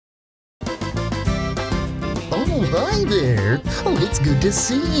Oh, hi there. Oh, it's good to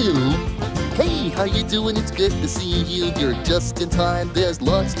see you. Hey, how you doing? It's good to see you. You're just in time. There's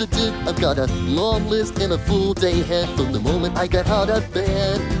lots to do. I've got a long list and a full day ahead from the moment I got out of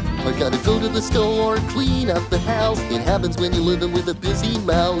bed. I gotta go to the store, clean up the house. It happens when you're living with a busy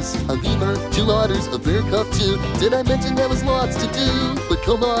mouse. A lemur, 2 otters, a bear cub too. Did I mention there was lots to do? But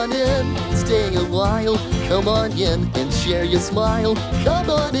come on in, stay a while. Come on in and share your smile. Come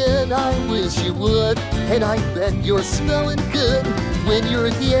on in, I wish you would. And I bet you're smelling good. When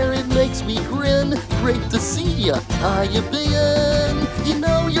you're here, it makes me grin. Great to see ya, how you been? You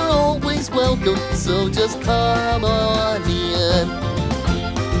know you're always welcome, so just come on in.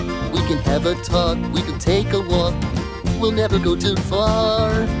 We can have a talk, we can take a walk. We'll never go too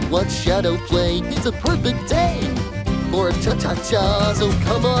far. Watch shadow play, it's a perfect day for a cha-cha-cha. So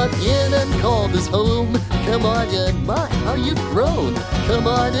come on in and call this home. Come on in, my, how you've grown. Come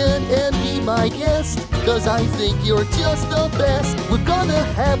on in and be my guest, cause I think you're just the best. We're gonna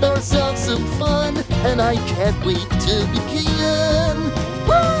have ourselves some fun, and I can't wait to begin.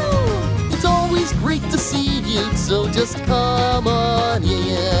 Woo! It's always great to see you, so just come on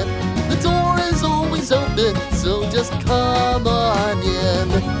in. The door is always open, so just come on in.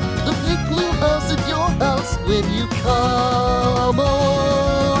 The big blue house at your house when you come on